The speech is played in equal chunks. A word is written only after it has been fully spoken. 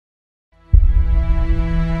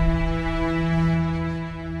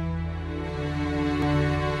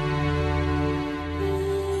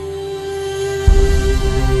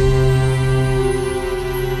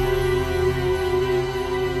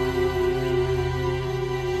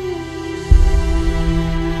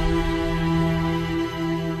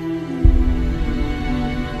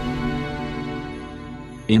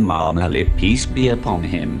Imam Ali, peace be upon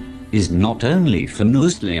him, is not only for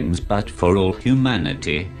Muslims but for all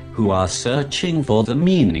humanity who are searching for the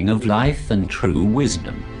meaning of life and true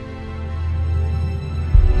wisdom.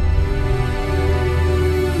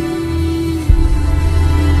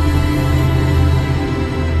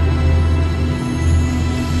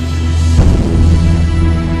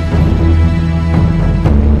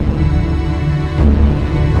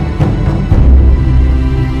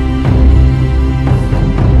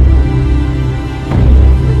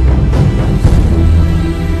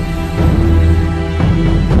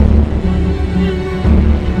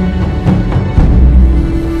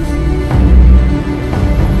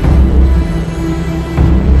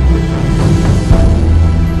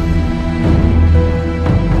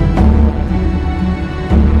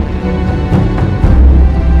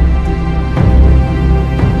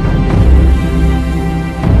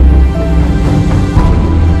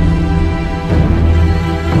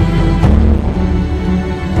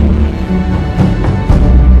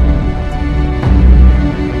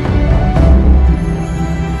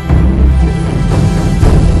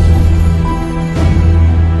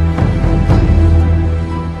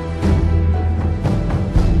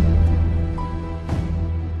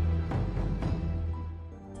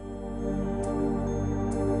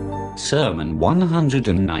 Sermon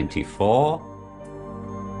 194.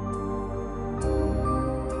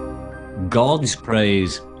 God's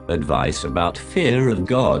praise, advice about fear of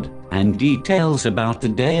God, and details about the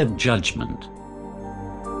Day of Judgment.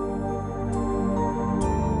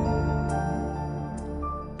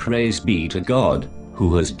 Praise be to God,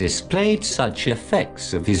 who has displayed such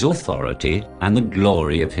effects of his authority and the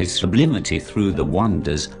glory of his sublimity through the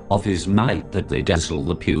wonders of his might that they dazzle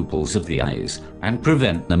the pupils of the eyes and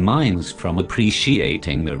prevent the minds from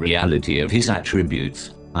appreciating the reality of his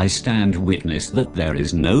attributes. I stand witness that there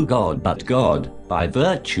is no God but God, by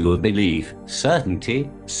virtue of belief, certainty,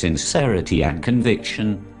 sincerity and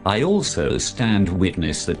conviction. I also stand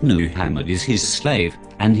witness that Muhammad is his slave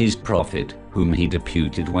and his prophet, whom he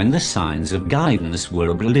deputed when the signs of guidance were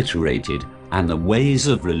obliterated and the ways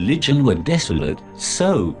of religion were desolate.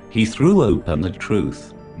 So he threw open the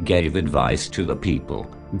truth, gave advice to the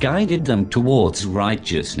people, guided them towards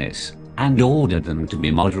righteousness, and ordered them to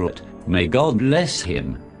be moderate. May God bless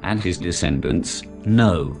him and his descendants.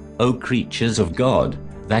 Know, O creatures of God,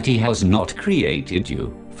 that he has not created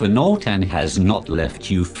you for naught and has not left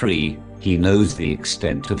you free. He knows the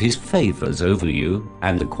extent of his favors over you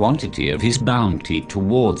and the quantity of his bounty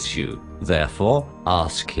towards you. Therefore,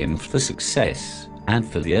 ask him for success and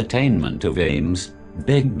for the attainment of aims.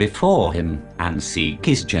 Beg before him and seek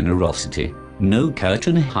his generosity. No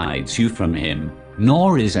curtain hides you from him,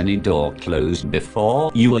 nor is any door closed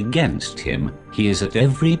before you against him. He is at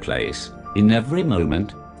every place, in every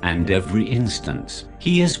moment, and every instance.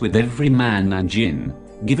 He is with every man and jinn.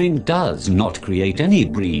 Giving does not create any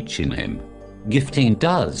breach in him. Gifting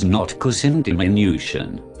does not cause him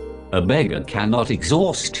diminution. A beggar cannot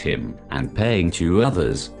exhaust him, and paying to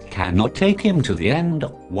others cannot take him to the end.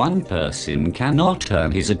 One person cannot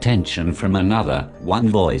turn his attention from another. One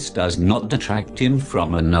voice does not detract him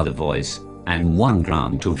from another voice, and one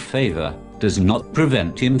grant of favor does not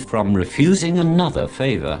prevent him from refusing another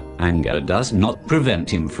favor. Anger does not prevent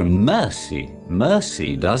him from mercy.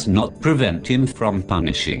 Mercy does not prevent him from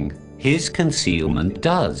punishing. His concealment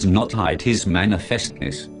does not hide his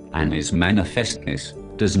manifestness, and his manifestness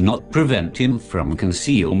does not prevent him from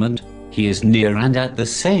concealment. He is near and at the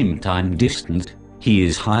same time distant. He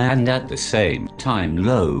is high and at the same time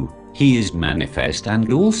low. He is manifest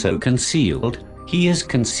and also concealed. He is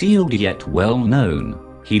concealed yet well known.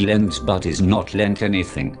 He lends but is not lent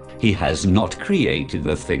anything. He has not created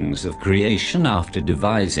the things of creation after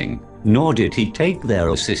devising, nor did he take their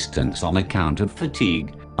assistance on account of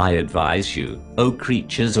fatigue. I advise you, O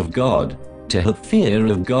creatures of God, to have fear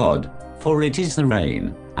of God, for it is the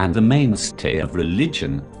reign and the mainstay of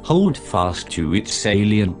religion. Hold fast to its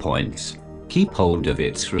salient points. Keep hold of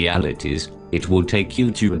its realities. It will take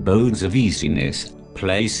you to abodes of easiness,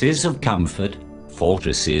 places of comfort,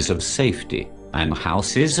 fortresses of safety, and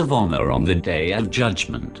houses of honor on the Day of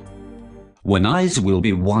Judgment. When eyes will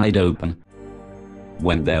be wide open,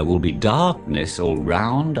 when there will be darkness all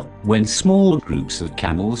round, when small groups of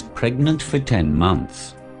camels pregnant for 10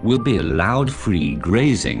 months will be allowed free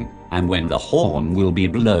grazing, and when the horn will be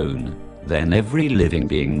blown, then every living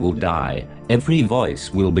being will die, every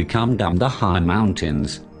voice will become dumb. The high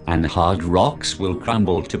mountains and hard rocks will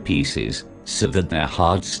crumble to pieces, so that their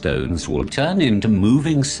hard stones will turn into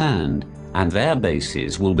moving sand, and their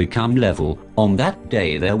bases will become level. On that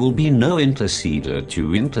day there will be no interceder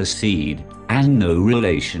to intercede, and no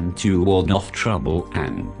relation to ward off trouble,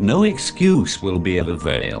 and no excuse will be of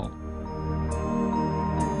avail.